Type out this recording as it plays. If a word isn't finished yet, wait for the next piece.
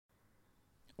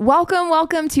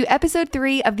Welcome to episode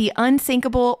 3 of the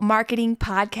Unsinkable Marketing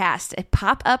Podcast, a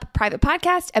pop-up private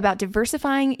podcast about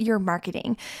diversifying your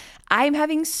marketing. I'm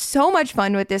having so much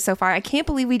fun with this so far. I can't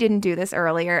believe we didn't do this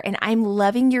earlier, and I'm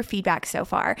loving your feedback so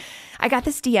far. I got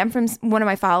this DM from one of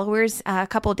my followers a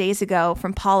couple of days ago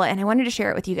from Paula, and I wanted to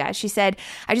share it with you guys. She said,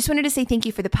 I just wanted to say thank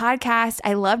you for the podcast.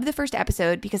 I loved the first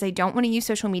episode because I don't want to use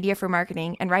social media for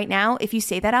marketing. And right now, if you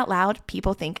say that out loud,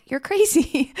 people think you're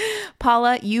crazy.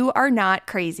 Paula, you are not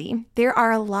crazy. There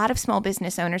are a lot of small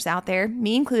business owners out there,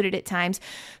 me included at times,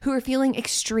 who are feeling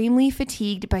extremely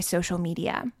fatigued by social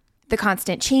media. The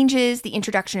constant changes, the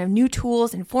introduction of new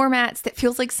tools and formats that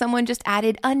feels like someone just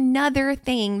added another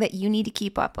thing that you need to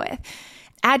keep up with.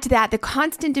 Add to that the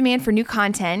constant demand for new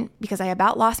content, because I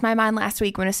about lost my mind last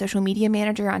week when a social media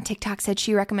manager on TikTok said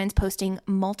she recommends posting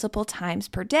multiple times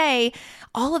per day.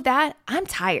 All of that, I'm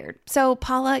tired. So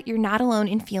Paula, you're not alone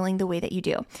in feeling the way that you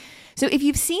do. So if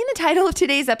you've seen the title of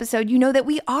today's episode, you know that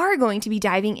we are going to be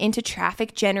diving into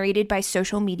traffic generated by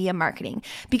social media marketing,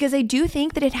 because I do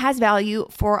think that it has value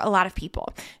for a lot of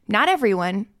people. Not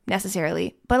everyone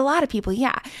necessarily, but a lot of people,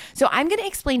 yeah. So I'm going to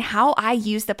explain how I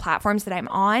use the platforms that I'm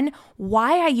on,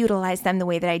 why I utilize them the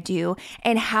way that I do,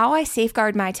 and how I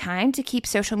safeguard my time to keep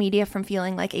social media from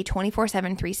feeling like a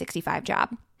 24/7, 365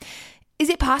 job. Is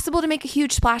it possible to make a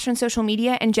huge splash on social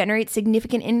media and generate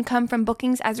significant income from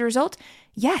bookings as a result?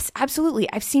 Yes,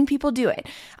 absolutely. I've seen people do it.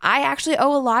 I actually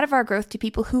owe a lot of our growth to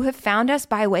people who have found us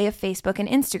by way of Facebook and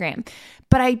Instagram.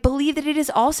 But I believe that it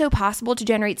is also possible to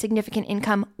generate significant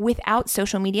income without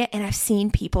social media, and I've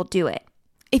seen people do it.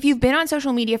 If you've been on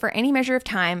social media for any measure of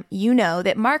time, you know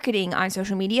that marketing on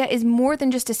social media is more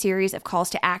than just a series of calls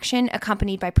to action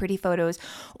accompanied by pretty photos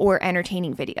or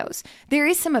entertaining videos. There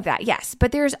is some of that, yes,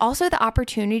 but there is also the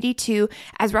opportunity to,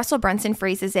 as Russell Brunson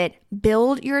phrases it,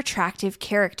 build your attractive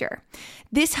character.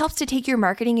 This helps to take your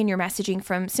marketing and your messaging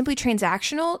from simply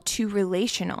transactional to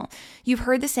relational. You've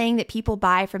heard the saying that people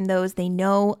buy from those they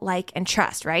know, like, and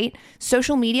trust, right?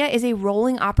 Social media is a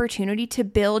rolling opportunity to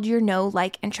build your know,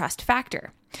 like, and trust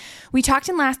factor. We talked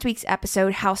in last week's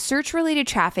episode how search-related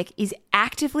traffic is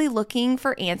actively looking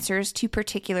for answers to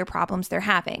particular problems they're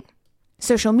having.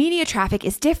 Social media traffic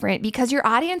is different because your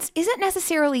audience isn't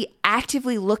necessarily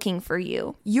actively looking for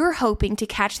you. You're hoping to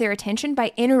catch their attention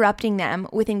by interrupting them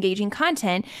with engaging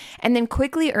content and then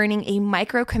quickly earning a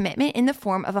micro commitment in the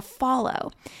form of a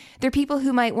follow. They're people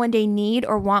who might one day need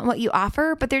or want what you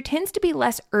offer, but there tends to be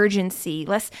less urgency,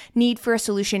 less need for a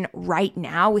solution right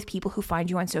now with people who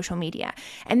find you on social media.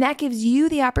 And that gives you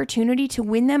the opportunity to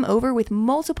win them over with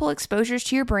multiple exposures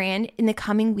to your brand in the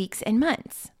coming weeks and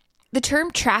months. The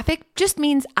term traffic just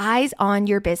means eyes on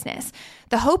your business.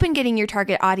 The hope in getting your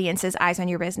target audience's eyes on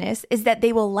your business is that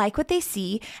they will like what they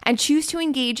see and choose to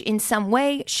engage in some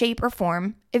way, shape, or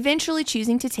form, eventually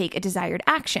choosing to take a desired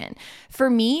action. For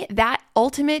me, that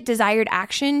ultimate desired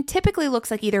action typically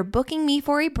looks like either booking me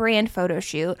for a brand photo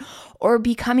shoot or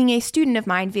becoming a student of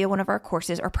mine via one of our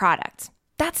courses or products.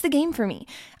 That's the game for me.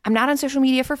 I'm not on social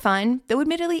media for fun, though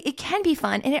admittedly it can be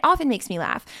fun and it often makes me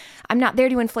laugh. I'm not there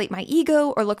to inflate my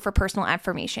ego or look for personal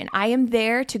affirmation. I am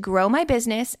there to grow my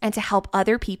business and to help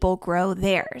other people grow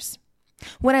theirs.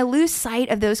 When I lose sight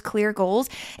of those clear goals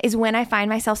is when I find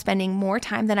myself spending more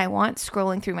time than I want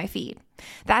scrolling through my feed.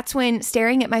 That's when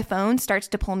staring at my phone starts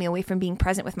to pull me away from being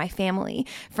present with my family,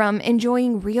 from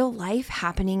enjoying real life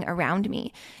happening around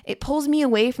me. It pulls me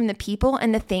away from the people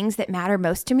and the things that matter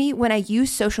most to me when I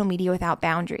use social media without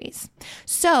boundaries.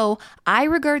 So I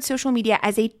regard social media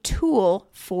as a tool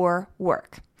for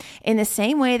work. In the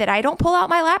same way that I don't pull out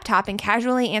my laptop and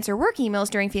casually answer work emails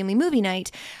during family movie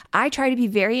night, I try to be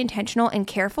very intentional and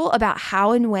careful about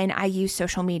how and when I use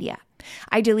social media.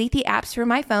 I delete the apps from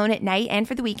my phone at night and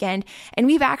for the weekend, and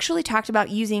we've actually talked about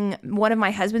using one of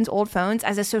my husband's old phones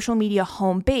as a social media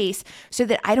home base so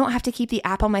that I don't have to keep the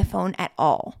app on my phone at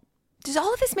all. Does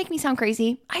all of this make me sound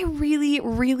crazy? I really,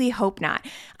 really hope not.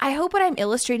 I hope what I'm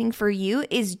illustrating for you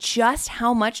is just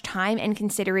how much time and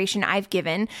consideration I've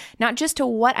given, not just to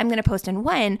what I'm going to post and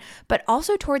when, but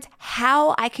also towards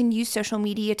how I can use social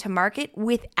media to market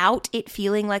without it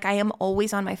feeling like I am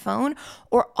always on my phone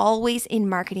or always in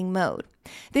marketing mode.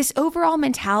 This overall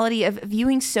mentality of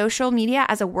viewing social media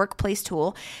as a workplace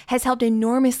tool has helped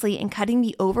enormously in cutting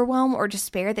the overwhelm or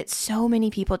despair that so many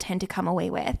people tend to come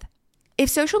away with. If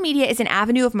social media is an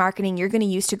avenue of marketing you're going to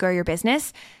use to grow your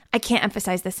business, I can't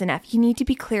emphasize this enough. You need to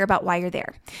be clear about why you're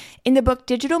there. In the book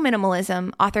Digital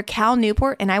Minimalism, author Cal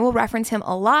Newport, and I will reference him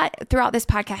a lot throughout this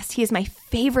podcast, he is my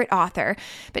favorite author.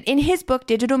 But in his book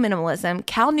Digital Minimalism,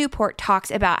 Cal Newport talks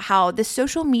about how the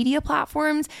social media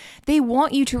platforms, they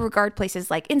want you to regard places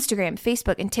like Instagram,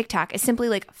 Facebook, and TikTok as simply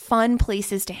like fun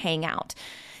places to hang out.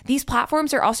 These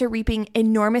platforms are also reaping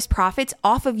enormous profits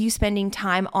off of you spending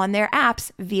time on their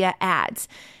apps via ads.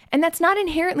 And that's not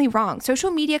inherently wrong.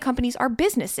 Social media companies are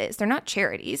businesses. They're not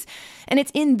charities. And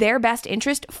it's in their best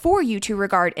interest for you to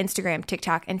regard Instagram,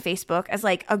 TikTok, and Facebook as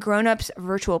like a grown-up's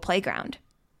virtual playground.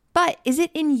 But is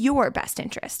it in your best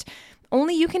interest?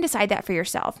 Only you can decide that for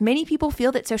yourself. Many people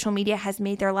feel that social media has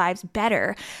made their lives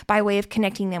better by way of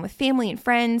connecting them with family and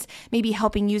friends, maybe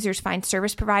helping users find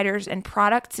service providers and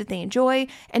products that they enjoy,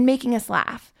 and making us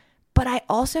laugh. But I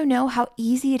also know how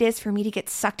easy it is for me to get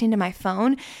sucked into my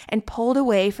phone and pulled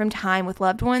away from time with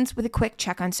loved ones with a quick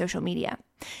check on social media.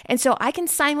 And so I can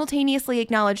simultaneously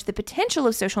acknowledge the potential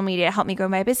of social media to help me grow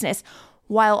my business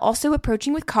while also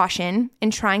approaching with caution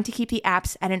and trying to keep the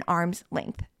apps at an arm's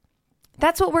length.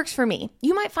 That's what works for me.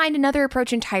 You might find another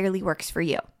approach entirely works for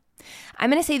you. I'm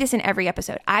going to say this in every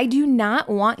episode. I do not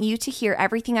want you to hear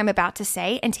everything I'm about to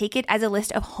say and take it as a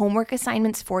list of homework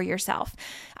assignments for yourself.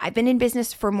 I've been in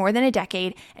business for more than a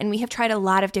decade, and we have tried a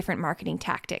lot of different marketing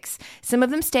tactics. Some of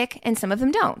them stick and some of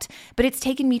them don't. But it's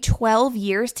taken me 12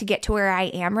 years to get to where I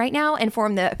am right now and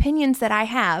form the opinions that I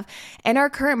have. And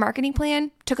our current marketing plan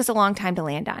took us a long time to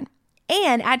land on.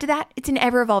 And add to that, it's an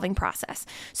ever-evolving process.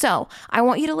 So I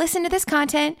want you to listen to this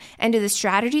content and to the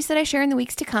strategies that I share in the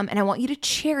weeks to come, and I want you to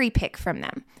cherry pick from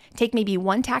them. Take maybe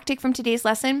one tactic from today's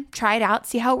lesson, try it out,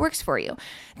 see how it works for you.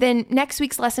 Then next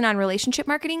week's lesson on relationship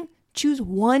marketing, choose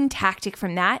one tactic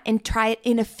from that and try it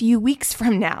in a few weeks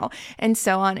from now, and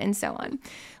so on and so on.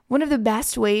 One of the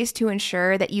best ways to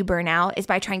ensure that you burn out is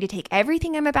by trying to take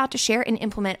everything I'm about to share and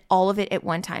implement all of it at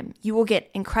one time. You will get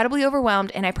incredibly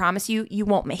overwhelmed, and I promise you, you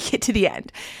won't make it to the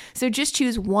end. So just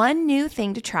choose one new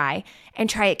thing to try and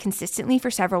try it consistently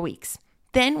for several weeks.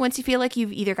 Then once you feel like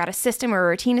you've either got a system or a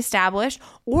routine established,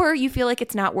 or you feel like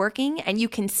it's not working and you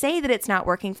can say that it's not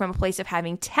working from a place of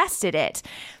having tested it,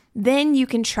 then you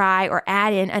can try or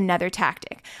add in another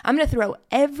tactic. I'm going to throw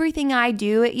everything I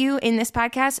do at you in this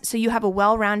podcast so you have a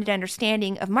well-rounded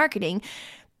understanding of marketing.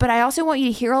 But I also want you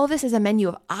to hear all of this as a menu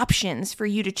of options for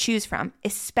you to choose from,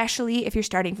 especially if you're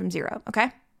starting from zero,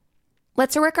 okay?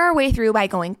 Let's work our way through by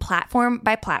going platform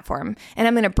by platform, and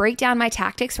I'm going to break down my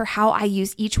tactics for how I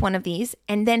use each one of these,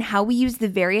 and then how we use the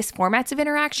various formats of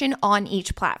interaction on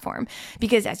each platform.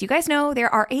 Because as you guys know,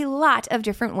 there are a lot of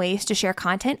different ways to share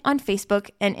content on Facebook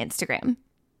and Instagram.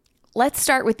 Let's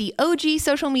start with the OG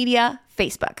social media,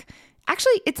 Facebook.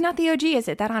 Actually, it's not the OG, is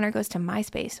it? That honor goes to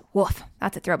MySpace. Woof,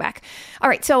 that's a throwback. All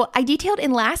right, so I detailed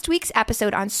in last week's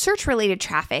episode on search-related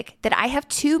traffic that I have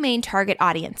two main target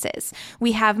audiences.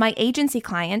 We have my agency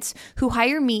clients who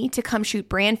hire me to come shoot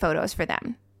brand photos for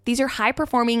them. These are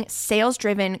high-performing,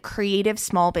 sales-driven, creative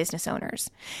small business owners.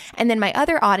 And then my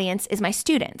other audience is my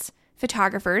students,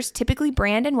 photographers, typically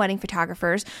brand and wedding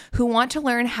photographers, who want to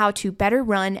learn how to better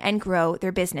run and grow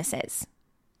their businesses.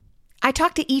 I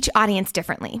talk to each audience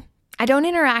differently. I don't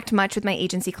interact much with my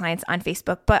agency clients on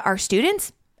Facebook, but our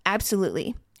students,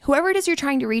 absolutely. Whoever it is you're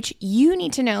trying to reach, you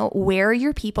need to know where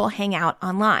your people hang out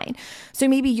online. So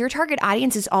maybe your target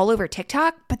audience is all over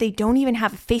TikTok, but they don't even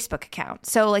have a Facebook account.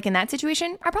 So like in that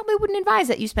situation, I probably wouldn't advise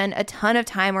that you spend a ton of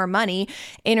time or money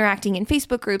interacting in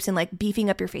Facebook groups and like beefing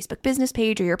up your Facebook business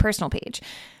page or your personal page.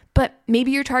 But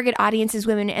maybe your target audience is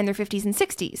women in their 50s and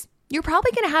 60s. You're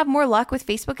probably going to have more luck with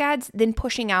Facebook ads than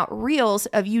pushing out reels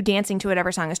of you dancing to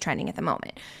whatever song is trending at the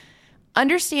moment.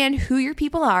 Understand who your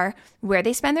people are, where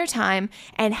they spend their time,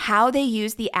 and how they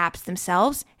use the apps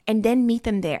themselves, and then meet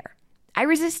them there. I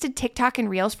resisted TikTok and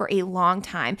Reels for a long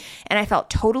time, and I felt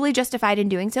totally justified in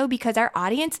doing so because our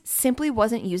audience simply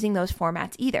wasn't using those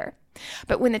formats either.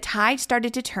 But when the tide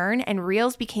started to turn and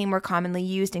Reels became more commonly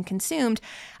used and consumed,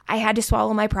 I had to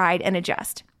swallow my pride and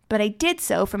adjust. But I did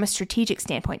so from a strategic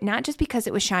standpoint, not just because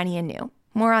it was shiny and new.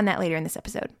 More on that later in this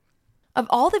episode. Of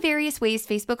all the various ways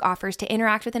Facebook offers to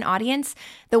interact with an audience,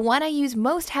 the one I use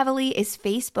most heavily is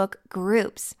Facebook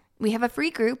groups. We have a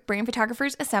free group, Brand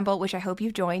Photographers Assemble, which I hope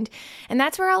you've joined, and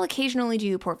that's where I'll occasionally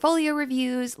do portfolio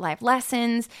reviews, live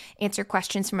lessons, answer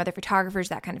questions from other photographers,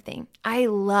 that kind of thing. I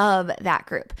love that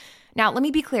group. Now, let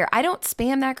me be clear. I don't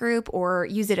spam that group or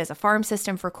use it as a farm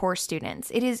system for course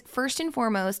students. It is first and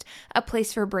foremost a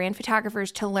place for brand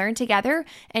photographers to learn together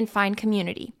and find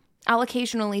community. I'll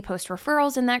occasionally post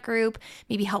referrals in that group,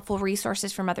 maybe helpful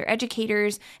resources from other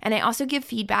educators, and I also give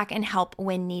feedback and help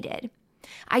when needed.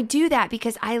 I do that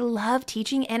because I love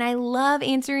teaching and I love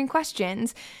answering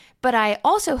questions. But I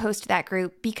also host that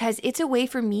group because it's a way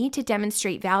for me to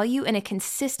demonstrate value in a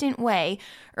consistent way,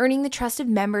 earning the trust of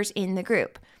members in the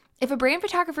group. If a brand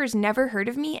photographer has never heard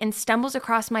of me and stumbles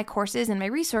across my courses in my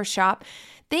resource shop,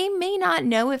 they may not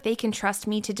know if they can trust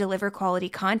me to deliver quality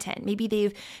content. Maybe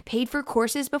they've paid for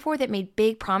courses before that made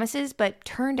big promises but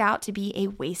turned out to be a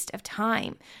waste of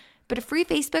time. But a free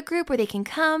Facebook group where they can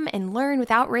come and learn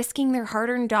without risking their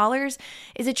hard-earned dollars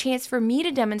is a chance for me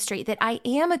to demonstrate that I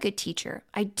am a good teacher.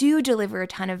 I do deliver a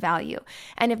ton of value.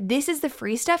 And if this is the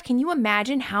free stuff, can you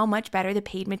imagine how much better the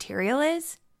paid material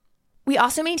is? We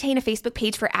also maintain a Facebook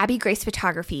page for Abby Grace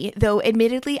Photography, though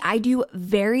admittedly I do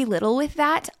very little with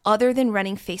that other than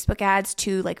running Facebook ads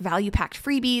to like value-packed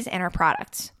freebies and our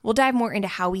products. We'll dive more into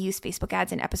how we use Facebook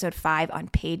ads in episode 5 on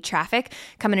paid traffic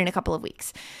coming in a couple of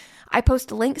weeks. I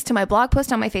post links to my blog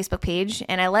post on my Facebook page,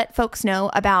 and I let folks know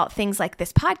about things like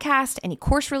this podcast, any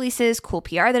course releases, cool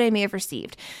PR that I may have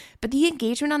received. But the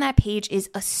engagement on that page is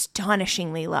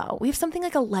astonishingly low. We have something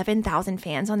like 11,000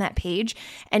 fans on that page,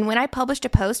 and when I published a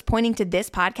post pointing to this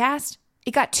podcast,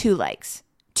 it got 2 likes.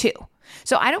 2.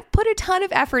 So I don't put a ton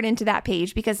of effort into that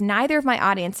page because neither of my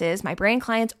audiences, my brand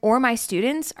clients, or my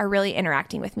students are really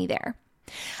interacting with me there.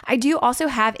 I do also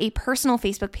have a personal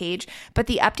Facebook page, but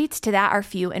the updates to that are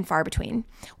few and far between.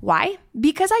 Why?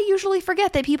 Because I usually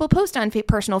forget that people post on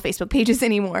personal Facebook pages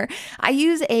anymore. I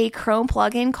use a Chrome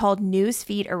plugin called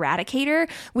Newsfeed Eradicator,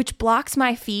 which blocks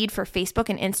my feed for Facebook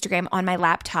and Instagram on my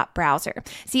laptop browser.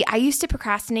 See, I used to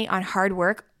procrastinate on hard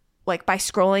work like by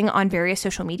scrolling on various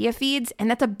social media feeds, and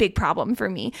that's a big problem for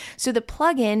me. So the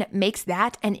plugin makes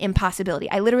that an impossibility.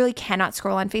 I literally cannot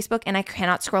scroll on Facebook and I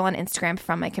cannot scroll on Instagram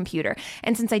from my computer.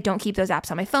 And since I don't keep those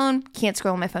apps on my phone, can't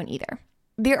scroll on my phone either.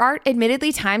 There are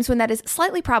admittedly times when that is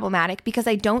slightly problematic because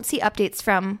I don't see updates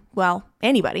from, well,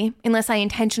 anybody, unless I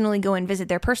intentionally go and visit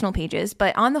their personal pages.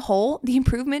 But on the whole, the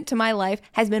improvement to my life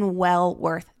has been well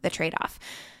worth the trade-off.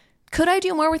 Could I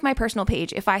do more with my personal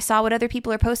page if I saw what other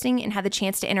people are posting and had the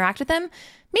chance to interact with them?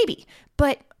 Maybe.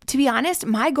 But to be honest,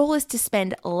 my goal is to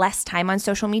spend less time on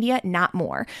social media, not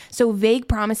more. So vague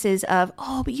promises of,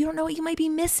 oh, but you don't know what you might be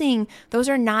missing, those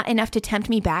are not enough to tempt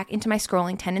me back into my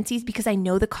scrolling tendencies because I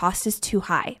know the cost is too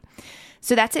high.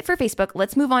 So that's it for Facebook.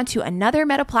 Let's move on to another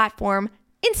meta platform,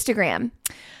 Instagram.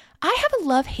 I have a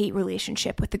love-hate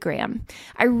relationship with the gram.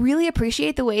 I really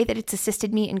appreciate the way that it's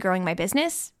assisted me in growing my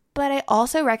business, but I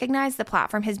also recognize the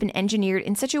platform has been engineered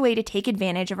in such a way to take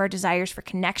advantage of our desires for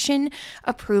connection,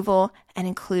 approval, and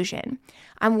inclusion.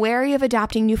 I'm wary of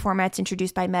adopting new formats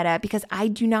introduced by Meta because I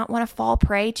do not want to fall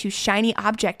prey to shiny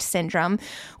object syndrome,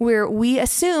 where we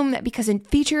assume that because a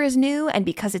feature is new and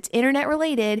because it's internet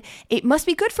related, it must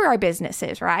be good for our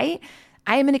businesses, right?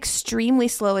 I am an extremely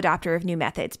slow adopter of new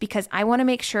methods because I want to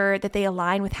make sure that they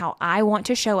align with how I want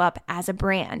to show up as a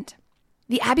brand.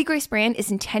 The Abby Grace brand is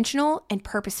intentional and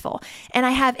purposeful, and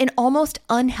I have an almost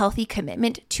unhealthy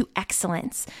commitment to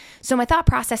excellence. So my thought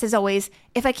process is always,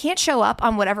 if I can't show up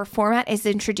on whatever format is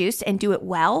introduced and do it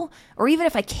well, or even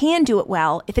if I can do it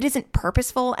well, if it isn't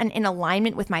purposeful and in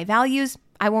alignment with my values,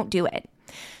 I won't do it.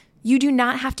 You do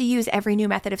not have to use every new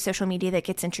method of social media that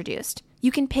gets introduced.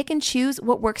 You can pick and choose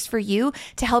what works for you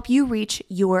to help you reach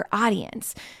your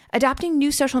audience. Adopting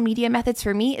new social media methods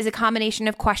for me is a combination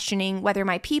of questioning whether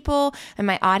my people and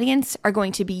my audience are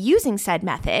going to be using said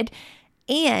method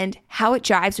and how it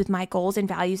jives with my goals and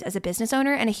values as a business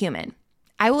owner and a human.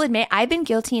 I will admit I've been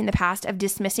guilty in the past of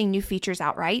dismissing new features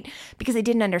outright because I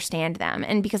didn't understand them.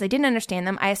 And because I didn't understand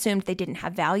them, I assumed they didn't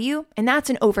have value. And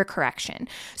that's an overcorrection.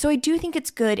 So I do think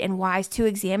it's good and wise to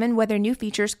examine whether new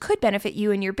features could benefit you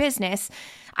and your business.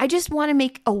 I just want to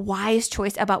make a wise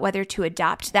choice about whether to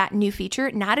adopt that new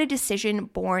feature, not a decision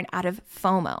born out of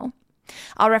FOMO.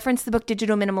 I'll reference the book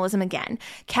Digital Minimalism again.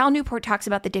 Cal Newport talks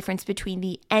about the difference between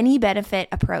the any benefit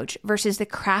approach versus the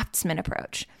craftsman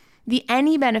approach. The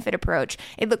any benefit approach,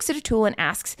 it looks at a tool and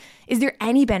asks, is there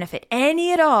any benefit,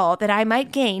 any at all, that I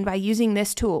might gain by using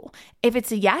this tool? If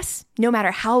it's a yes, no matter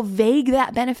how vague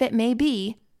that benefit may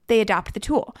be, they adopt the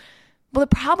tool. Well,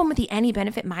 the problem with the any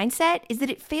benefit mindset is that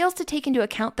it fails to take into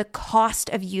account the cost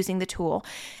of using the tool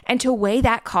and to weigh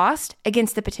that cost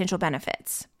against the potential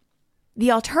benefits.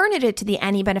 The alternative to the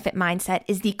any benefit mindset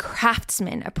is the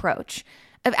craftsman approach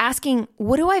of asking,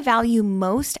 what do I value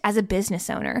most as a business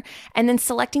owner? And then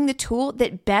selecting the tool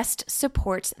that best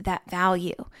supports that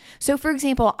value. So for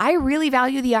example, I really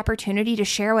value the opportunity to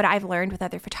share what I've learned with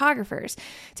other photographers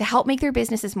to help make their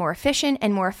businesses more efficient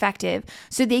and more effective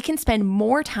so they can spend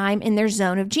more time in their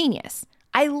zone of genius.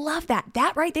 I love that.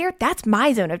 That right there, that's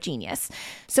my zone of genius.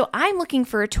 So I'm looking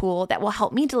for a tool that will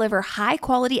help me deliver high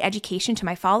quality education to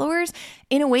my followers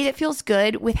in a way that feels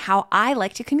good with how I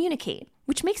like to communicate,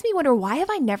 which makes me wonder, why have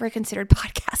I never considered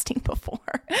podcasting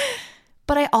before?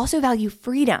 But I also value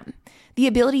freedom, the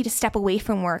ability to step away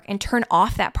from work and turn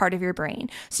off that part of your brain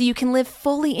so you can live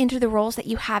fully into the roles that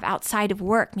you have outside of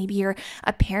work. Maybe you're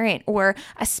a parent or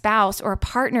a spouse or a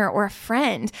partner or a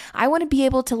friend. I want to be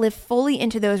able to live fully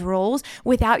into those roles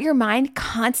without your mind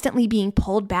constantly being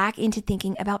pulled back into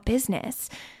thinking about business.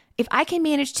 If I can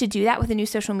manage to do that with a new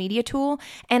social media tool,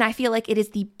 and I feel like it is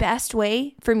the best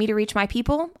way for me to reach my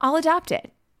people, I'll adopt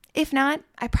it. If not,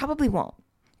 I probably won't.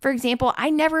 For example,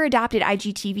 I never adopted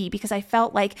IGTV because I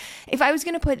felt like if I was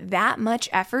going to put that much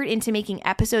effort into making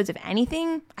episodes of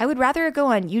anything, I would rather it go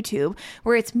on YouTube,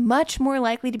 where it's much more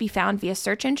likely to be found via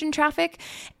search engine traffic,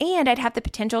 and I'd have the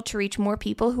potential to reach more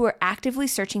people who are actively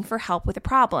searching for help with a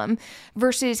problem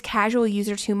versus casual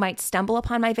users who might stumble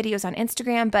upon my videos on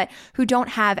Instagram, but who don't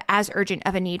have as urgent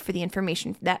of a need for the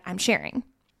information that I'm sharing.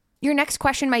 Your next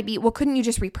question might be, well, couldn't you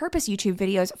just repurpose YouTube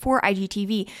videos for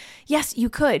IGTV? Yes, you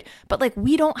could, but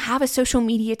we don't have a social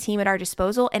media team at our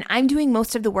disposal, and I'm doing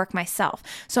most of the work myself.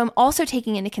 So I'm also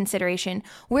taking into consideration,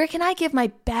 where can I give my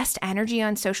best energy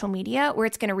on social media, where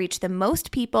it's going to reach the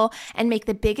most people and make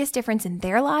the biggest difference in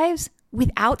their lives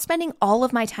without spending all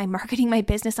of my time marketing my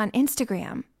business on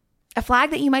Instagram? A flag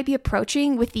that you might be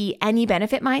approaching with the any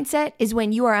benefit mindset is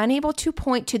when you are unable to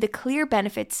point to the clear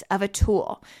benefits of a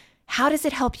tool. How does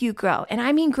it help you grow? And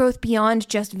I mean growth beyond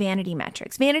just vanity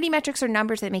metrics. Vanity metrics are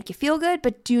numbers that make you feel good,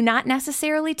 but do not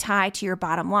necessarily tie to your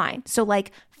bottom line. So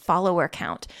follower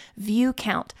count, view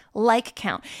count, like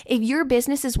count. If your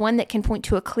business is one that can point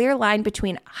to a clear line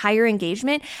between higher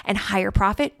engagement and higher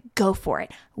profit, go for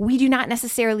it. We do not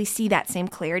necessarily see that same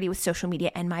clarity with social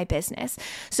media and my business.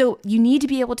 So you need to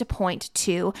be able to point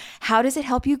to, how does it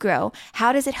help you grow?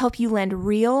 How does it help you lend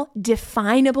real,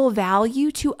 definable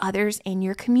value to others in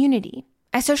your community?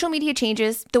 As social media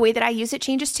changes, the way that I use it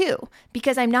changes too,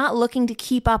 because I'm not looking to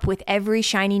keep up with every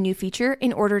shiny new feature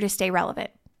in order to stay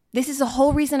relevant. This is the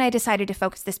whole reason I decided to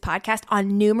focus this podcast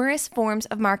on numerous forms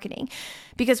of marketing,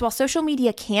 because while social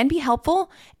media can be helpful,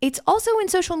 it's also in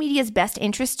social media's best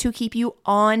interest to keep you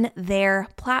on their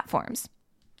platforms.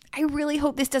 I really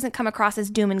hope this doesn't come across as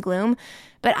doom and gloom,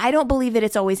 but I don't believe that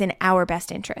it's always in our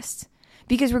best interests.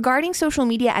 Because regarding social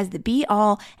media as the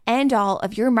be-all, end-all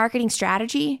of your marketing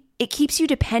strategy, it keeps you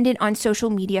dependent on social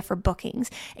media for bookings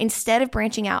instead of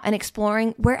branching out and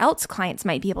exploring where else clients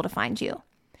might be able to find you.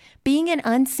 Being an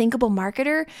unsinkable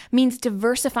marketer means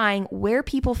diversifying where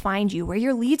people find you, where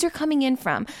your leads are coming in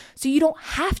from, so you don't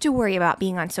have to worry about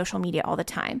being on social media all the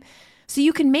time. So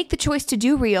you can make the choice to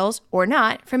do Reels or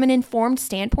not from an informed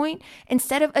standpoint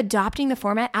instead of adopting the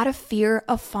format out of fear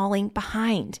of falling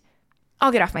behind.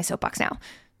 I'll get off my soapbox now.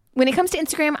 When it comes to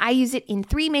Instagram, I use it in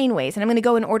 3 main ways, and I'm going to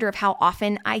go in order of how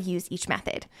often I use each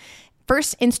method.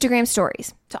 First, Instagram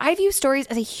stories. So I view stories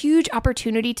as a huge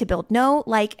opportunity to build know,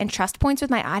 like, and trust points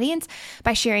with my audience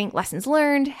by sharing lessons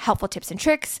learned, helpful tips and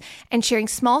tricks, and sharing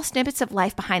small snippets of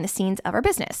life behind the scenes of our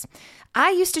business.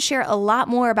 I used to share a lot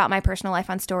more about my personal life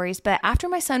on stories, but after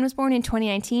my son was born in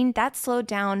 2019, that slowed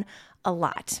down a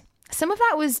lot. Some of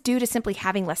that was due to simply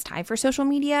having less time for social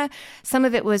media. Some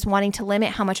of it was wanting to limit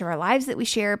how much of our lives that we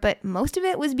share, but most of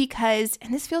it was because,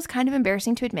 and this feels kind of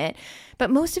embarrassing to admit, but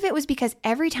most of it was because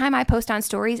every time I post on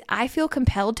stories, I feel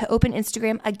compelled to open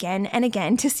Instagram again and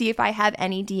again to see if I have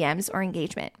any DMs or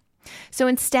engagement. So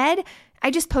instead,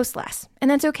 I just post less, and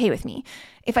that's okay with me.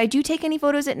 If I do take any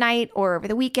photos at night or over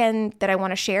the weekend that I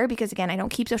want to share, because again, I don't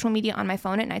keep social media on my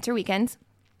phone at nights or weekends,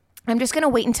 I'm just going to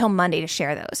wait until Monday to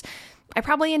share those. I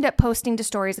probably end up posting to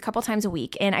stories a couple times a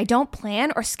week, and I don't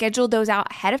plan or schedule those out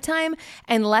ahead of time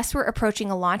unless we're approaching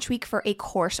a launch week for a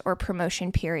course or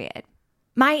promotion period.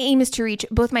 My aim is to reach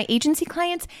both my agency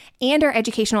clients and our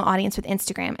educational audience with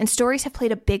Instagram, and stories have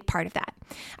played a big part of that.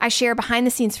 I share behind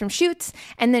the scenes from shoots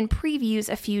and then previews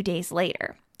a few days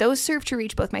later. Those serve to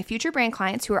reach both my future brand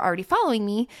clients who are already following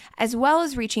me, as well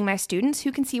as reaching my students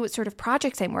who can see what sort of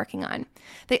projects I'm working on.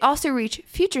 They also reach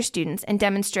future students and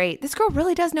demonstrate, this girl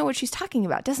really does know what she's talking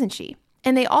about, doesn't she?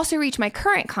 And they also reach my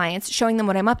current clients, showing them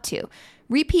what I'm up to.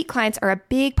 Repeat clients are a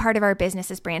big part of our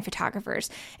business as brand photographers,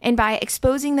 and by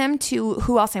exposing them to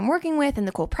who else I'm working with and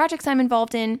the cool projects I'm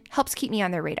involved in, helps keep me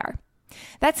on their radar.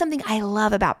 That's something I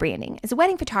love about branding. As a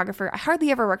wedding photographer, I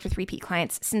hardly ever worked with repeat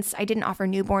clients since I didn't offer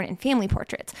newborn and family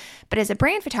portraits. But as a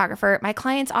brand photographer, my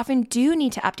clients often do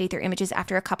need to update their images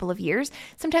after a couple of years,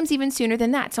 sometimes even sooner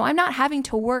than that. So I'm not having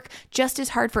to work just as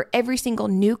hard for every single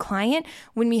new client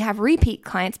when we have repeat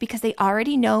clients because they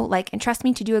already know, like, and trust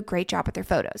me to do a great job with their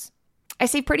photos. I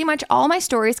save pretty much all my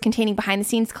stories containing behind the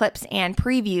scenes clips and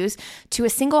previews to a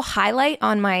single highlight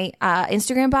on my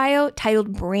Instagram bio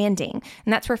titled branding.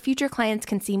 And that's where future clients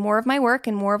can see more of my work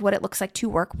and more of what it looks like to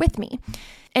work with me.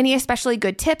 Any especially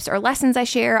good tips or lessons I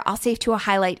share, I'll save to a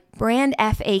highlight brand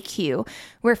FAQ,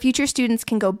 where future students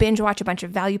can go binge watch a bunch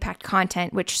of value-packed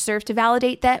content, which serves to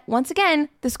validate that, once again,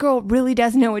 this girl really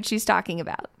does know what she's talking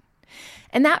about.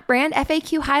 And that brand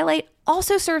FAQ highlight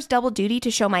also serves double duty to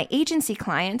show my agency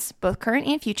clients, both current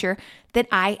and future, that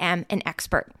I am an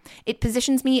expert. It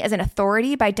positions me as an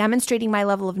authority by demonstrating my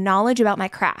level of knowledge about my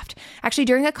craft. Actually,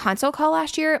 during a consult call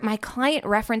last year, my client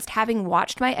referenced having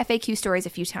watched my FAQ stories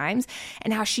a few times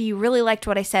and how she really liked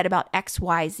what I said about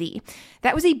XYZ.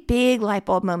 That was a big light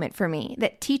bulb moment for me,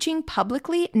 that teaching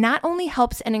publicly not only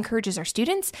helps and encourages our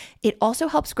students, it also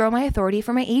helps grow my authority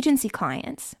for my agency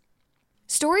clients.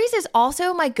 Stories is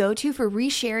also my go-to for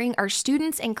resharing our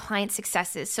students' and client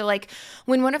successes. So like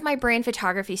when one of my brand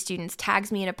photography students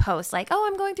tags me in a post like, oh,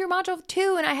 I'm going through module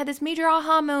 2 and I had this major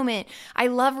aha moment. I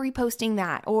love reposting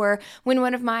that. Or when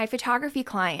one of my photography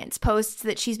clients posts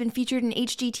that she's been featured in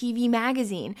HGTV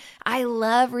magazine, I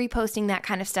love reposting that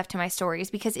kind of stuff to my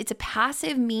stories because it's a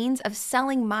passive means of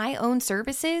selling my own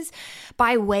services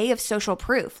by way of social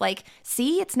proof. Like,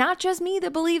 see, it's not just me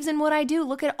that believes in what I do.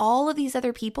 Look at all of these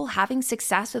other people having success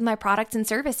with my products and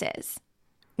services.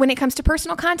 When it comes to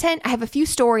personal content, I have a few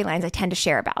storylines I tend to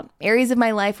share about, areas of my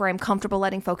life where I'm comfortable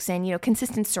letting folks in,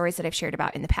 consistent stories that I've shared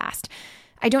about in the past.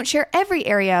 I don't share every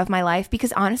area of my life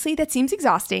because honestly, that seems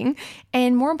exhausting.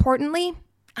 And more importantly,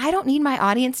 I don't need my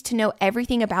audience to know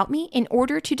everything about me in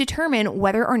order to determine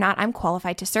whether or not I'm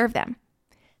qualified to serve them.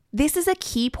 This is a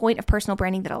key point of personal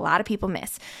branding that a lot of people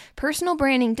miss. Personal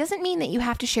branding doesn't mean that you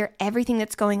have to share everything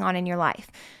that's going on in your life.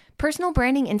 Personal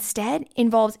branding instead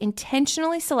involves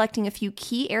intentionally selecting a few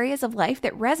key areas of life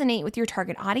that resonate with your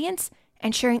target audience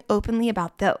and sharing openly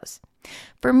about those.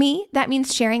 For me, that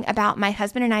means sharing about my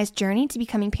husband and I's journey to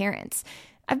becoming parents.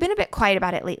 I've been a bit quiet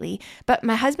about it lately, but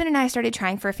my husband and I started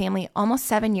trying for a family almost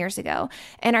 7 years ago,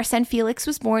 and our son Felix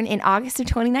was born in August of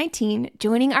 2019,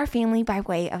 joining our family by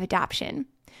way of adoption.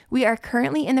 We are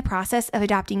currently in the process of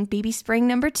adopting baby spring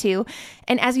number 2,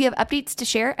 and as we have updates to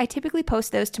share, I typically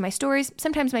post those to my stories,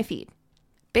 sometimes my feed.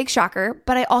 Big shocker,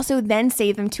 but I also then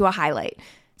save them to a highlight.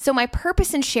 So my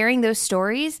purpose in sharing those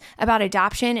stories about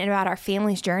adoption and about our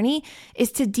family's journey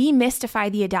is to demystify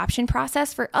the adoption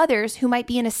process for others who might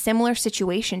be in a similar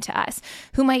situation to us,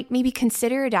 who might maybe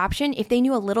consider adoption if they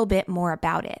knew a little bit more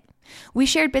about it. We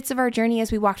shared bits of our journey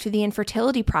as we walked through the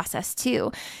infertility process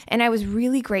too, and I was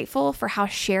really grateful for how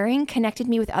sharing connected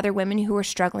me with other women who were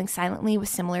struggling silently with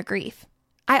similar grief.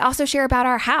 I also share about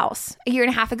our house. A year and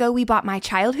a half ago, we bought my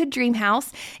childhood dream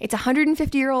house. It's a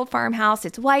 150-year-old farmhouse.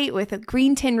 It's white with a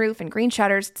green tin roof and green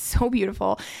shutters. It's so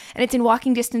beautiful. And it's in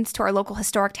walking distance to our local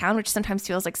historic town, which sometimes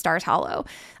feels like Stars Hollow.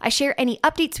 I share any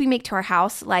updates we make to our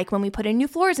house, like when we put in new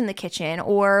floors in the kitchen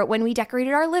or when we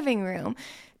decorated our living room.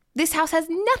 This house has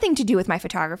nothing to do with my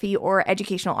photography or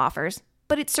educational offers,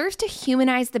 but it serves to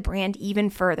humanize the brand even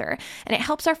further, and it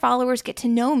helps our followers get to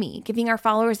know me, giving our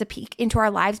followers a peek into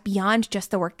our lives beyond just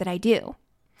the work that I do.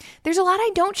 There's a lot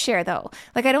I don't share though.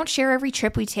 Like I don't share every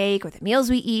trip we take or the meals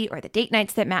we eat or the date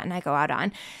nights that Matt and I go out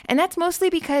on. And that's mostly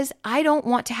because I don't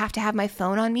want to have my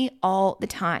phone on me all the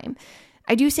time.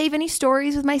 I do save any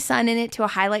stories with my son in it to a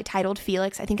highlight titled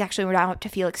Felix. I think actually we're now up to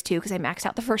Felix 2 because I maxed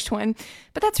out the first one,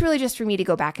 but that's really just for me to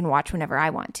go back and watch whenever I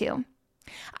want to.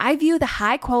 I view the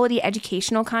high quality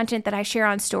educational content that I share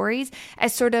on stories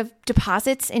as sort of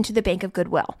deposits into the bank of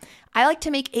goodwill. I like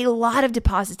to make a lot of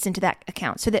deposits into that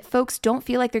account so that folks don't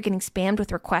feel like they're getting spammed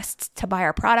with requests to buy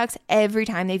our products every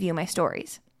time they view my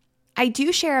stories. I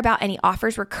do share about any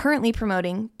offers we're currently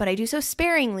promoting, but I do so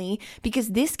sparingly because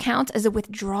this counts as a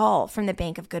withdrawal from the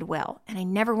bank of goodwill, and I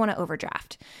never want to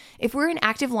overdraft. If we're in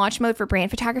active launch mode for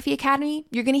Brand Photography Academy,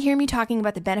 you're going to hear me talking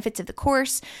about the benefits of the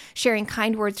course, sharing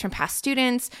kind words from past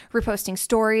students, reposting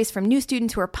stories from new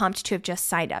students who are pumped to have just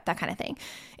signed up, that kind of thing.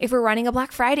 If we're running a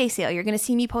Black Friday sale, you're going to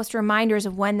see me post reminders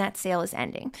of when that sale is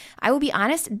ending. I will be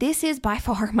honest, this is by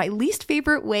far my least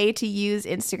favorite way to use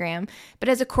Instagram, but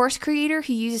as a course creator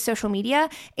who uses social media,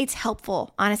 it's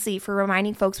helpful, honestly, for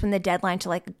reminding folks when the deadline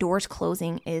to doors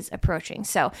closing is approaching.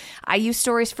 So I use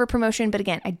stories for promotion, but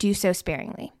again, I do so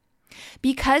sparingly.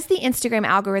 Because the Instagram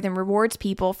algorithm rewards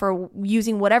people for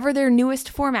using whatever their newest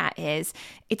format is,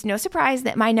 it's no surprise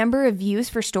that my number of views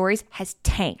for stories has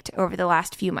tanked over the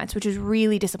last few months, which is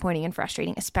really disappointing and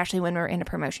frustrating, especially when we're in a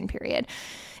promotion period.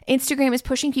 Instagram is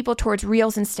pushing people towards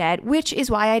Reels instead, which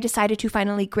is why I decided to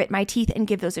finally grit my teeth and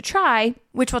give those a try,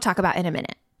 which we'll talk about in a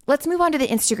minute. Let's move on to the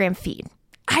Instagram feed.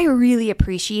 I really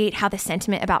appreciate how the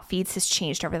sentiment about feeds has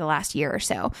changed over the last year or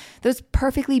so. Those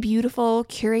perfectly beautiful,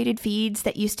 curated feeds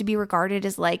that used to be regarded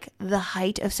as like the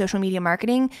height of social media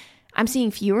marketing, I'm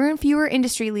seeing fewer and fewer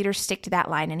industry leaders stick to that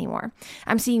line anymore.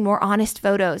 I'm seeing more honest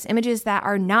photos, images that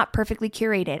are not perfectly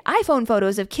curated, iPhone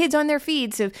photos of kids on their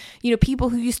feeds of, people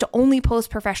who used to only post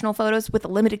professional photos with a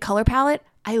limited color palette.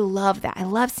 I love that. I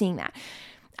love seeing that.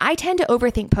 I tend to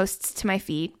overthink posts to my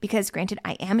feed because, granted,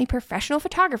 I am a professional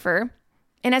photographer,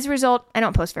 and as a result, I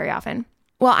don't post very often.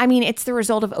 Well, I mean, it's the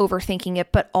result of overthinking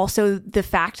it, but also the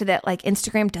fact that like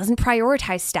Instagram doesn't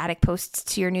prioritize static posts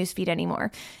to your newsfeed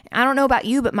anymore. I don't know about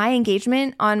you, but my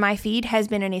engagement on my feed has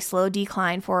been in a slow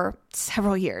decline for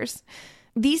several years.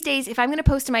 These days, if I'm going to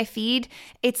post to my feed,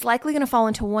 it's likely going to fall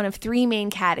into one of three main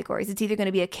categories. It's either going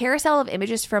to be a carousel of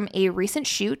images from a recent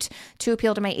shoot to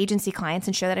appeal to my agency clients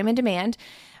and show that I'm in demand,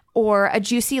 or a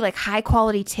juicy, like high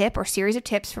quality tip or series of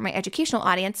tips for my educational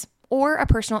audience, or a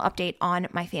personal update on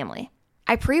my family.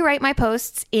 I pre-write my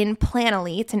posts in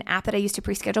Planoly. It's an app that I use to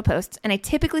pre-schedule posts, and I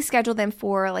typically schedule them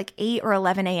for like 8 or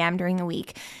 11 a.m. during the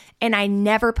week. And I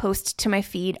never post to my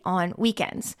feed on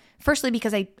weekends. Firstly,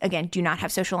 because I, again, do not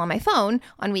have social on my phone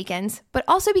on weekends, but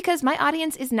also because my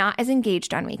audience is not as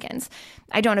engaged on weekends.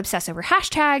 I don't obsess over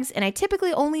hashtags, and I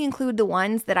typically only include the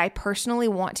ones that I personally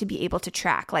want to be able to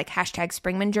track, like hashtag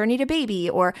Springman Journey to Baby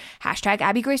or hashtag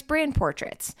Abby Grace Brand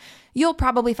Portraits. You'll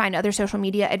probably find other social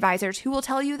media advisors who will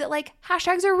tell you that like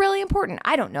hashtags are really important.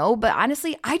 I don't know, but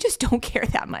honestly, I just don't care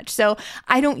that much, so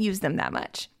I don't use them that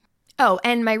much. Oh,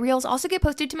 and my reels also get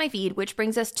posted to my feed, which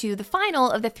brings us to the final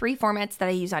of the three formats that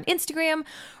I use on Instagram,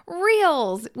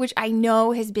 Reels, which I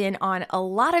know has been on a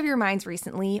lot of your minds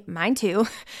recently, mine too.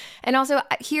 And also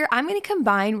here, I'm going to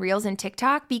combine Reels and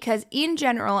TikTok because in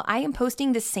general, I am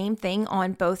posting the same thing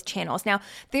on both channels. Now,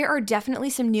 there are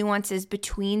definitely some nuances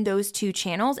between those two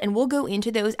channels, and we'll go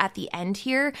into those at the end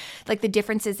here, like the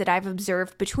differences that I've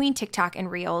observed between TikTok and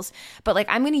Reels. But like,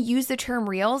 I'm going to use the term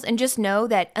Reels and just know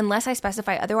that unless I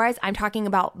specify otherwise, I'm talking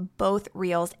about both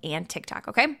Reels and TikTok,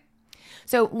 okay?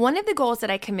 So one of the goals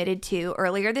that I committed to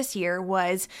earlier this year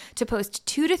was to post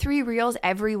 2 to 3 Reels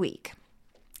every week.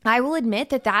 I will admit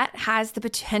that has the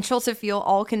potential to feel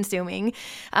all-consuming.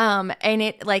 And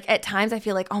it, like, at times I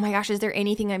feel like, oh my gosh, is there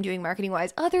anything I'm doing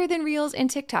marketing-wise other than Reels and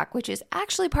TikTok, which is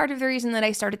actually part of the reason that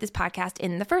I started this podcast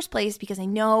in the first place, because I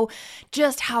know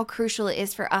just how crucial it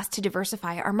is for us to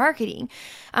diversify our marketing.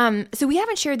 So we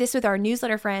haven't shared this with our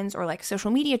newsletter friends or like social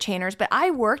media chainers, but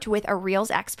I worked with a Reels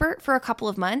expert for a couple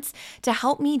of months to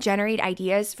help me generate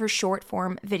ideas for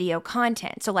short-form video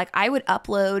content. So like I would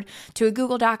upload to a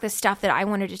Google Doc the stuff that I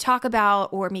wanted to talk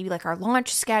about, or maybe like our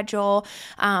launch schedule,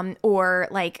 or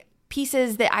like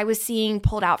pieces that I was seeing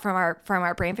pulled out from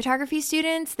our brand photography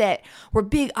students that were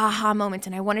big aha moments,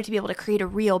 and I wanted to be able to create a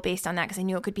reel based on that because I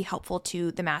knew it could be helpful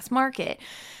to the mass market.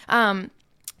 And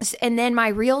then my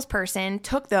Reels person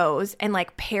took those and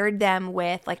like paired them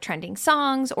with like trending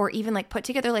songs, or even like put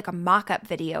together like a mock-up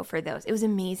video for those. It was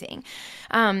amazing.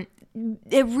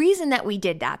 The reason that we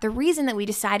did that, the reason that we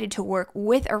decided to work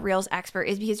with a Reels expert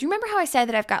is because you remember how I said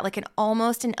that I've got like an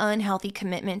almost an unhealthy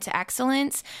commitment to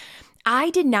excellence?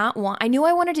 I knew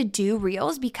I wanted to do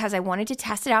Reels because I wanted to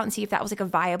test it out and see if that was like a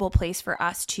viable place for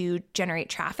us to generate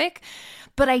traffic.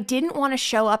 But I didn't want to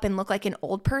show up and look like an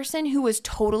old person who was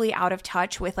totally out of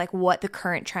touch with like what the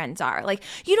current trends are. Like,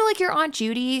 like your Aunt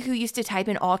Judy who used to type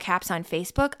in all caps on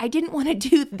Facebook. I didn't want to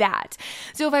do that.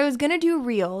 So if I was going to do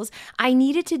Reels, I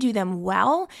needed to do them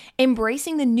well,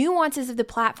 embracing the nuances of the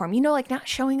platform, like not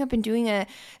showing up and doing a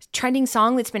trending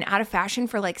song that's been out of fashion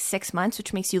for like 6 months,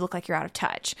 which makes you look like you're out of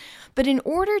touch. But in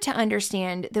order to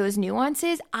understand those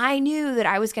nuances, I knew that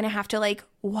I was going to have to like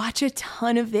watch a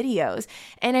ton of videos.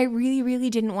 And I really, really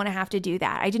didn't want to have to do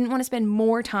that. I didn't want to spend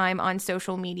more time on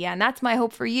social media. And that's my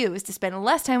hope for you, is to spend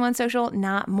less time on social,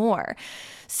 not more.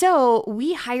 So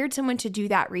we hired someone to do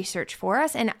that research for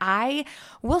us. And I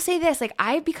will say this, like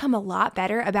I've become a lot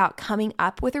better about coming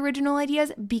up with original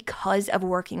ideas because of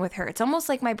working with her. It's almost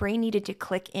like my brain needed to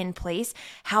click in place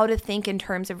how to think in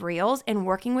terms of Reels, and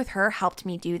working with her helped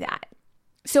me do that.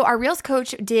 So our Reels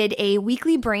coach did a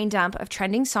weekly brain dump of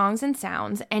trending songs and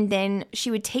sounds, and then she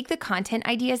would take the content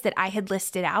ideas that I had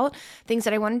listed out, things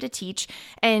that I wanted to teach,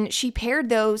 and she paired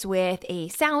those with a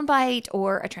soundbite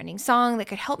or a trending song that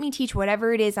could help me teach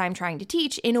whatever it is I'm trying to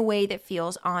teach in a way that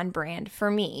feels on brand for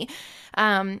me.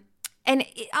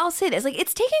 I'll say this, like,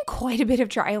 it's taken quite a bit of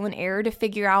trial and error to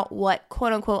figure out what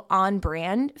quote unquote on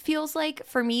brand feels like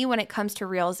for me when it comes to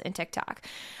Reels and TikTok.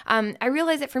 I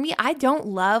realize that for me, I don't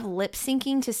love lip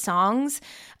syncing to songs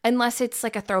unless it's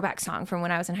like a throwback song from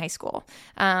when I was in high school.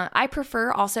 I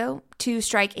prefer also to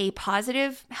strike a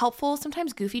positive, helpful,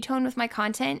 sometimes goofy tone with my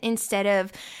content instead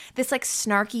of this like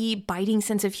snarky, biting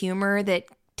sense of humor that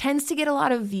tends to get a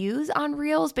lot of views on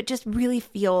Reels, but just really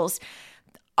feels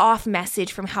off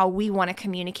message from how we want to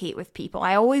communicate with people.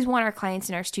 I always want our clients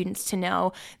and our students to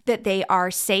know that they are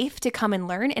safe to come and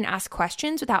learn and ask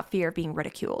questions without fear of being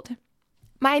ridiculed.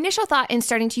 My initial thought in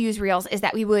starting to use Reels is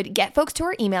that we would get folks to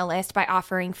our email list by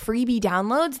offering freebie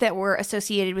downloads that were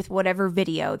associated with whatever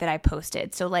video that I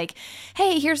posted. So like,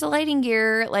 hey, here's the lighting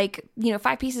gear, like,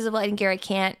 5 pieces of lighting gear I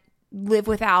can't live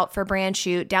without for brand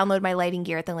shoot, download my lighting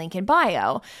gear at the link in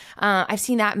bio. I've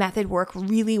seen that method work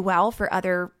really well for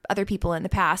other people in the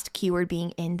past, keyword being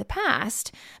in the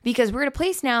past, because we're at a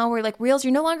place now where like Reels,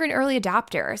 you're no longer an early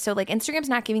adopter. So like Instagram's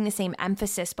not giving the same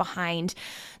emphasis behind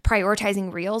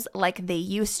prioritizing Reels like they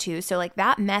used to. So like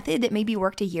that method that maybe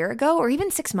worked a year ago or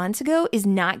even 6 months ago is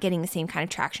not getting the same kind of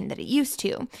traction that it used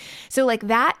to. So like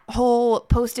that whole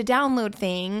post to download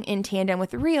thing in tandem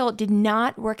with the Reel did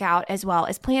not work out as well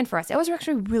as planned for us. I was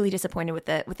actually really disappointed with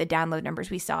the download numbers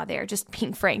we saw there, just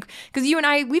being frank, because you and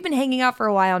I, we've been hanging out for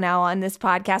a while now on this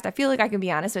podcast. I feel like I can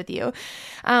be honest with you.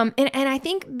 And I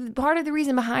think part of the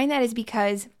reason behind that is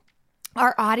because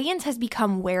our audience has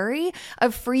become wary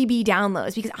of freebie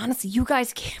downloads, because honestly, you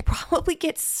guys can probably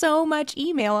get so much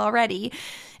email already.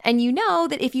 And you know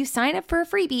that if you sign up for a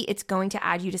freebie, it's going to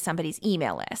add you to somebody's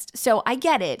email list. So I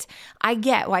get it. I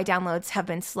get why downloads have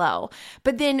been slow.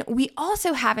 But then we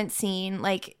also haven't seen,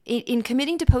 like, in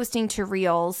committing to posting to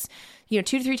Reels, 2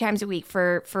 to 3 times a week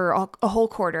for a whole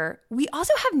quarter, we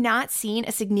also have not seen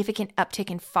a significant uptick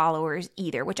in followers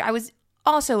either, which I was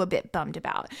also a bit bummed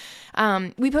about.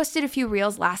 We posted a few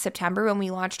Reels last September when we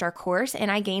launched our course,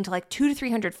 and I gained like 200 to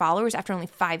 300 followers after only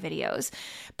 5 videos.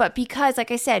 But because,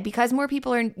 like I said, because more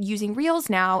people are using Reels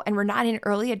now and we're not in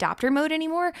early adopter mode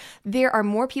anymore, there are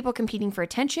more people competing for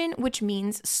attention, which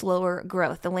means slower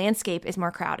growth. The landscape is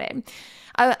more crowded.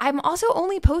 I'm also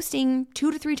only posting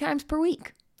 2 to 3 times per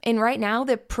week. And right now,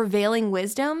 the prevailing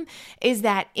wisdom is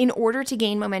that in order to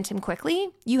gain momentum quickly,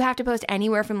 you have to post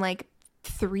anywhere from like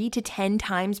 3 to 10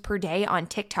 times per day on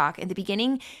TikTok in the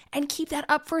beginning and keep that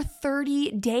up for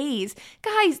 30 days.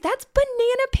 Guys, that's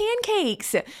banana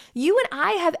pancakes. You and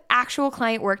I have actual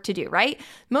client work to do, right?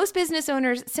 Most business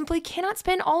owners simply cannot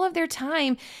spend all of their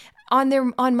time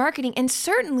on marketing, and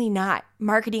certainly not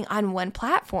marketing on one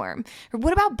platform. Or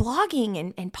what about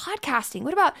blogging and podcasting?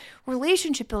 What about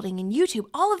relationship building and YouTube?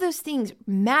 All of those things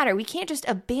matter. We can't just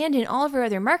abandon all of our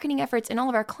other marketing efforts and all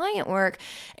of our client work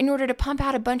in order to pump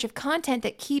out a bunch of content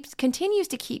that continues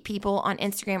to keep people on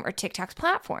Instagram or TikTok's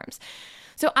platforms.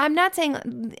 So I'm not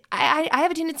saying, I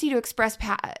have a tendency to express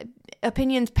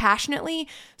opinions passionately.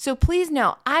 So please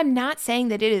know, I'm not saying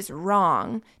that it is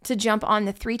wrong to jump on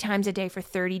the 3 times a day for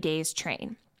 30 days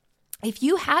train. If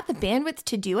you have the bandwidth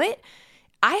to do it,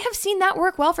 I have seen that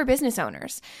work well for business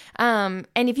owners. And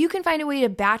if you can find a way to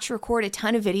batch record a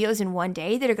ton of videos in one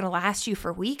day that are going to last you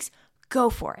for weeks,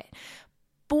 go for it.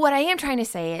 But what I am trying to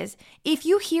say is, if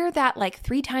you hear that like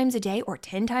 3 times a day or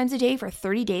 10 times a day for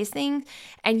 30 days thing,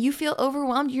 and you feel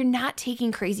overwhelmed, you're not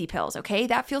taking crazy pills, okay?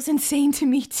 That feels insane to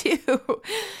me too.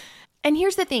 And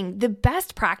here's the thing, the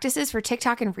best practices for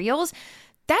TikTok and Reels,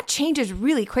 that changes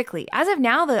really quickly. As of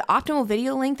now, the optimal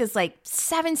video length is like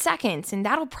 7 seconds, and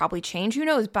that'll probably change, who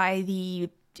knows, by the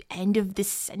end of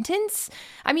this sentence.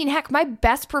 I mean, heck, my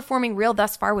best performing Reel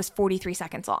thus far was 43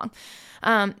 seconds long.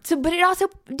 But it also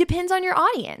depends on your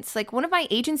audience. Like one of my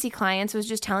agency clients was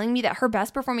just telling me that her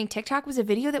best performing TikTok was a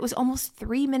video that was almost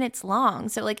 3 minutes long.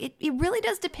 So like it really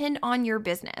does depend on your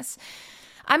business.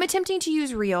 I'm attempting to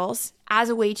use Reels as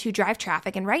a way to drive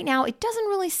traffic, and right now it doesn't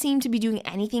really seem to be doing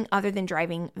anything other than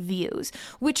driving views,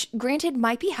 which granted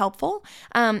might be helpful.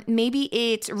 Maybe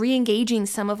it's re-engaging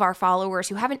some of our followers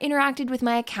who haven't interacted with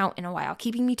my account in a while,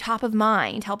 keeping me top of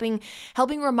mind, helping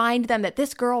remind them that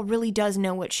this girl really does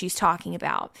know what she's talking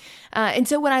about. And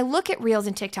so when I look at Reels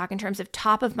and TikTok in terms of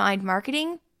top of mind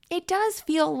marketing, it does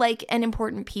feel like an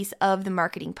important piece of the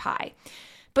marketing pie.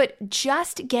 But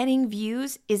just getting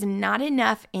views is not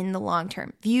enough in the long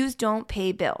term. Views don't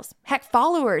pay bills. Heck,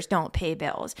 followers don't pay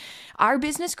bills. Our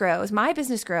business grows, my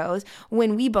business grows,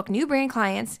 when we book new brand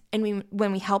clients and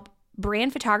when we help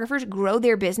brand photographers grow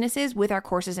their businesses with our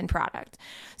courses and products.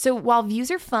 So while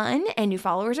views are fun and new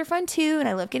followers are fun too, and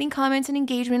I love getting comments and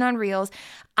engagement on Reels,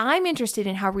 I'm interested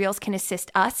in how Reels can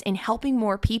assist us in helping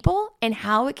more people and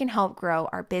how it can help grow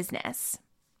our business.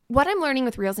 What I'm learning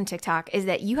with Reels and TikTok is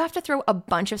that you have to throw a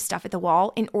bunch of stuff at the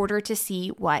wall in order to see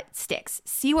what sticks,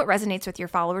 see what resonates with your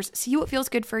followers, see what feels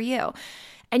good for you.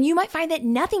 And you might find that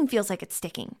nothing feels like it's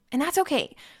sticking, and that's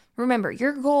okay. Remember,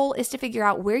 your goal is to figure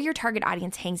out where your target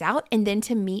audience hangs out and then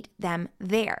to meet them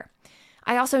there.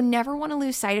 I also never want to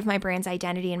lose sight of my brand's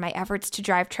identity in my efforts to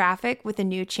drive traffic with a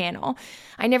new channel.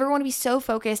 I never want to be so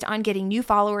focused on getting new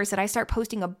followers that I start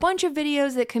posting a bunch of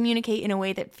videos that communicate in a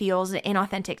way that feels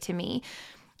inauthentic to me.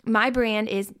 My brand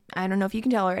is, I don't know if you can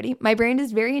tell already, my brand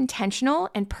is very intentional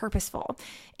and purposeful.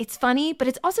 It's funny, but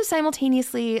it's also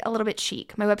simultaneously a little bit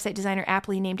chic. My website designer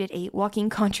aptly named it a walking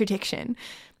contradiction.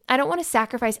 I don't want to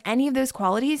sacrifice any of those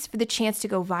qualities for the chance to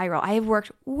go viral. I have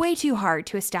worked way too hard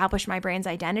to establish my brand's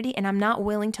identity, and I'm not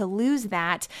willing to lose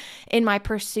that in my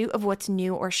pursuit of what's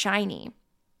new or shiny.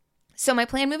 So my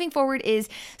plan moving forward is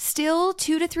still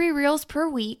 2 to 3 reels per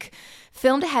week,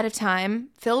 filmed ahead of time,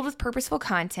 filled with purposeful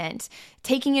content,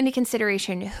 taking into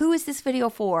consideration who is this video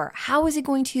for? How is it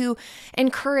going to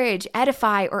encourage,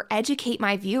 edify, or educate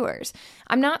my viewers?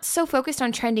 I'm not so focused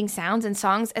on trending sounds and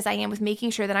songs as I am with making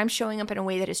sure that I'm showing up in a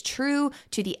way that is true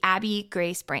to the Abby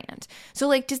Grace brand.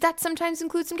 So does that sometimes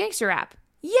include some gangster rap?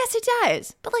 Yes, it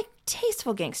does. But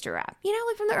tasteful gangster rap,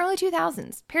 from the early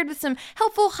 2000s, paired with some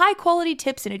helpful, high-quality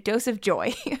tips and a dose of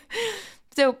joy.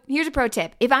 So here's a pro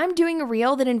tip. If I'm doing a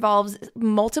reel that involves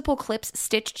multiple clips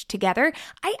stitched together,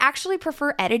 I actually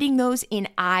prefer editing those in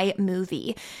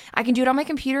iMovie. I can do it on my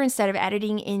computer instead of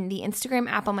editing in the Instagram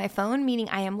app on my phone, meaning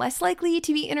I am less likely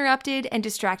to be interrupted and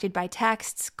distracted by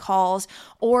texts, calls,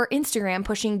 or Instagram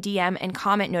pushing DM and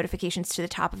comment notifications to the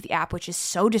top of the app, which is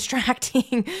so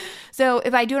distracting. So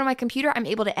if I do it on my computer, I'm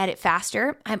able to edit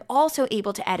faster. I'm also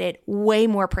able to edit way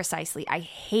more precisely. I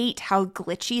hate how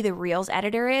glitchy the Reels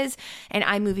editor is, and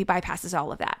iMovie bypasses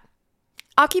all of that.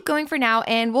 I'll keep going for now,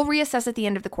 and we'll reassess at the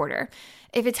end of the quarter.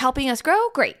 If it's helping us grow,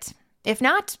 great. If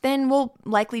not, then we'll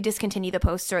likely discontinue the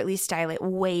posts or at least style it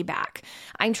way back.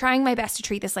 I'm trying my best to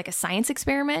treat this like a science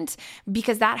experiment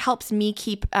because that helps me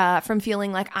keep from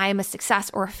feeling like I am a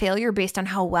success or a failure based on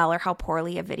how well or how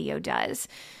poorly a video does.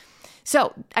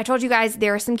 So I told you guys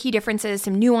there are some key differences,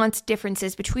 some nuanced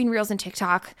differences between Reels and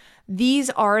TikTok. These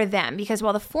are them because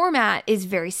while the format is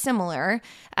very similar,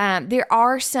 there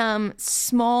are some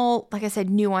small, like I said,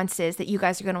 nuances that you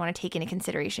guys are going to want to take into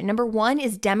consideration. Number one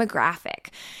is demographic.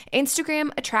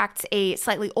 Instagram attracts a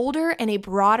slightly older and a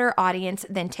broader audience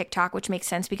than TikTok, which makes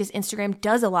sense because Instagram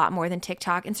does a lot more than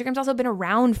TikTok. Instagram's also been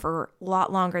around for a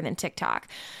lot longer than TikTok.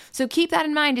 So keep that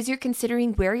in mind as you're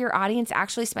considering where your audience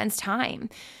actually spends time.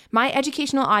 My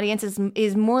educational audience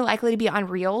is more likely to be on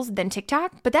Reels than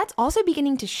TikTok, but that's also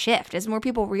beginning to shift as more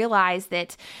people realize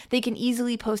that they can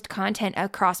easily post content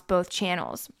across both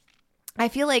channels. I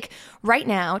feel like right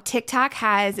now, TikTok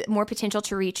has more potential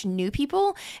to reach new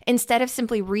people instead of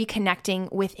simply reconnecting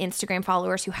with Instagram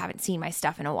followers who haven't seen my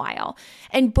stuff in a while.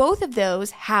 And both of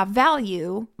those have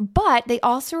value, but they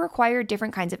also require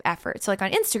different kinds of effort. So on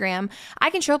Instagram, I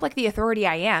can show up like the authority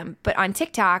I am, but on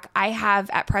TikTok, I have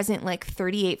at present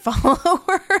 38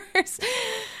 followers.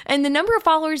 And the number of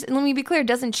followers, and let me be clear,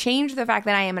 doesn't change the fact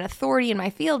that I am an authority in my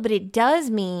field, but it does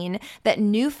mean that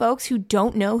new folks who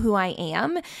don't know who I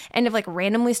am and have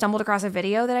randomly stumbled across a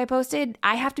video that I posted,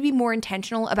 I have to be more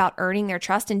intentional about earning their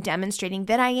trust and demonstrating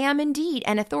that I am indeed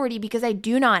an authority because I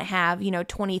do not have,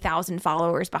 20,000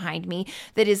 followers behind me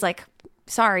that is a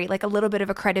little bit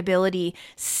of a credibility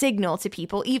signal to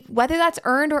people, whether that's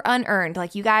earned or unearned.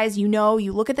 You guys, you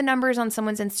look at the numbers on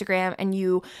someone's Instagram and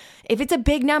if it's a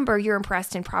big number, you're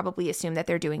impressed and probably assume that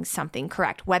they're doing something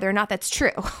correct, whether or not that's true.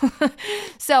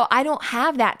 So I don't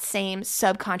have that same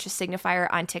subconscious signifier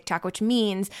on TikTok, which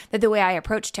means that the way I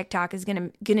approach TikTok is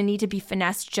gonna need to be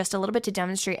finessed just a little bit to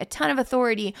demonstrate a ton of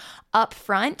authority up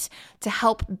front to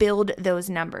help build those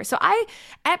numbers. So I,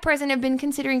 at present, have been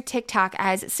considering TikTok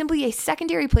as simply a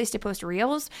secondary place to post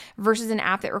Reels versus an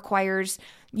app that requires,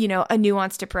 a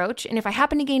nuanced approach. And if I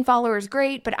happen to gain followers,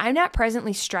 great, but I'm not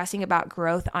presently stressing about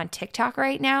growth on TikTok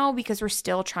right now because we're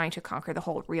still trying to conquer the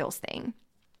whole Reels thing.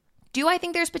 Do I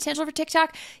think there's potential for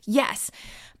TikTok? Yes,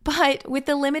 but with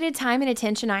the limited time and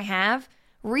attention I have,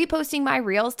 reposting my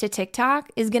Reels to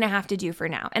TikTok is going to have to do for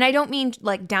now. And I don't mean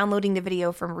downloading the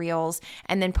video from Reels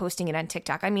and then posting it on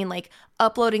TikTok. I mean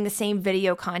uploading the same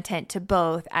video content to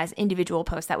both as individual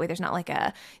posts. That way there's not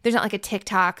a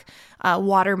TikTok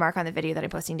watermark on the video that I'm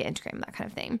posting to Instagram, that kind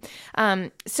of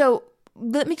thing. So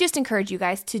let me just encourage you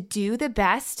guys to do the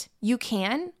best you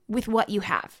can with what you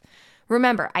have.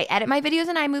 Remember, I edit my videos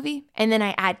in iMovie and then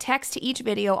I add text to each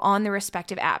video on the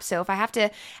respective app. So if I have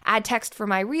to add text for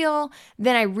my reel,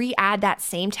 then I re-add that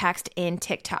same text in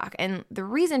TikTok. And the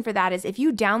reason for that is if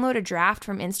you download a draft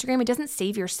from Instagram, it doesn't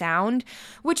save your sound,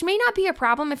 which may not be a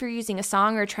problem if you're using a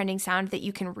song or a trending sound that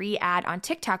you can re-add on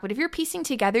TikTok. But if you're piecing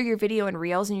together your video and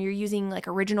reels and you're using like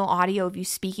original audio of you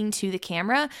speaking to the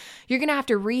camera, you're going to have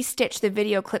to re-stitch the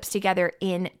video clips together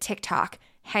in TikTok.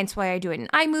 Hence why I do it in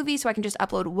iMovie, so I can just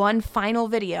upload one final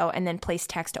video and then place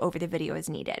text over the video as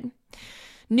needed.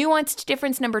 Nuanced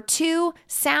difference number 2,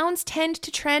 sounds tend to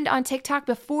trend on TikTok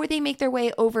before they make their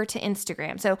way over to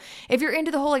Instagram. So if you're into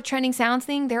the whole like trending sounds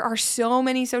thing, there are so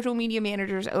many social media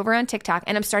managers over on TikTok,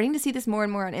 and I'm starting to see this more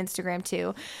and more on Instagram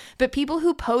too. But people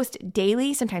who post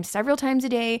daily, sometimes several times a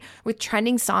day, with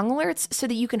trending song alerts so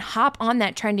that you can hop on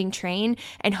that trending train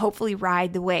and hopefully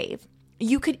ride the wave.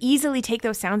 You could easily take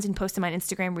those sounds and post them on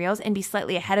Instagram Reels and be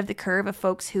slightly ahead of the curve of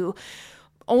folks who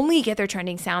only get their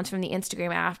trending sounds from the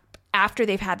Instagram app after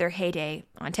they've had their heyday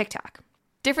on TikTok.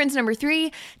 Difference number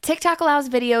 3, TikTok allows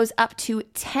videos up to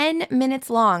 10 minutes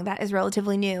long. That is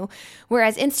relatively new,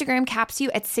 whereas Instagram caps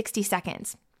you at 60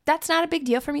 seconds. That's not a big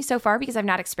deal for me so far because I've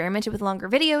not experimented with longer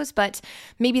videos, but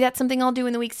maybe that's something I'll do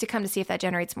in the weeks to come to see if that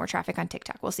generates more traffic on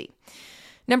TikTok. We'll see.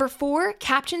 Number 4,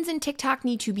 captions in TikTok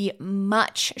need to be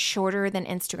much shorter than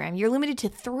Instagram. You're limited to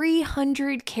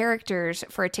 300 characters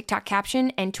for a TikTok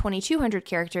caption and 2,200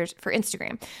 characters for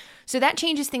Instagram. So that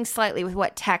changes things slightly with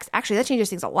what text, actually that changes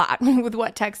things a lot with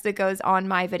what text that goes on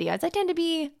my videos. I tend to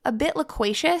be a bit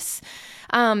loquacious.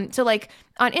 So like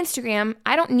on Instagram,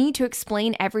 I don't need to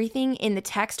explain everything in the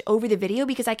text over the video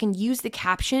because I can use the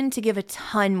caption to give a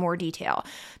ton more detail.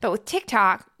 But with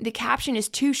TikTok, the caption is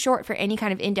too short for any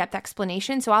kind of in-depth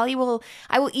explanation. So I will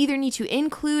either need to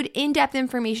include in-depth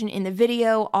information in the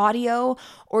video, audio,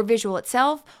 or visual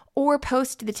itself, or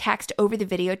post the text over the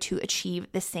video to achieve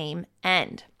the same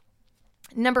end.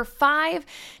 Number 5,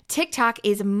 TikTok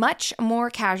is much more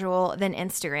casual than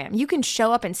Instagram. You can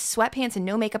show up in sweatpants and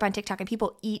no makeup on TikTok and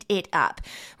people eat it up.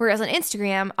 Whereas on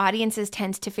Instagram, audiences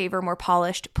tend to favor more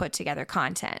polished, put together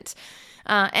content.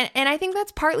 And I think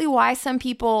that's partly why some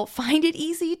people find it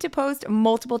easy to post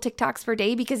multiple TikToks per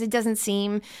day because it doesn't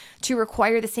seem to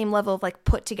require the same level of like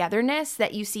put togetherness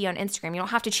that you see on Instagram. You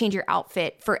don't have to change your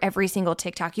outfit for every single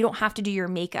TikTok. You don't have to do your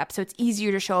makeup. So it's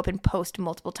easier to show up and post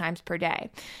multiple times per day.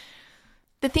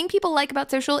 The thing people like about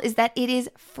social is that it is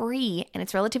free and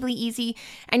it's relatively easy,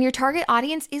 and your target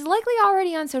audience is likely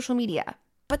already on social media.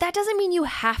 But that doesn't mean you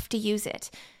have to use it.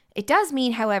 It does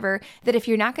mean, however, that if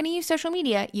you're not going to use social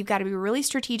media, you've got to be really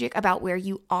strategic about where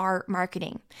you are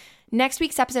marketing. Next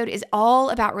week's episode is all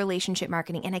about relationship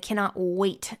marketing, and I cannot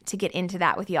wait to get into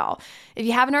that with y'all. If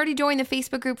you haven't already joined the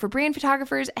Facebook group for brand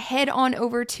photographers, head on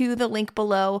over to the link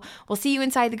below. We'll see you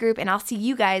inside the group, and I'll see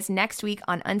you guys next week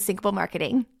on Unsinkable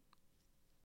Marketing.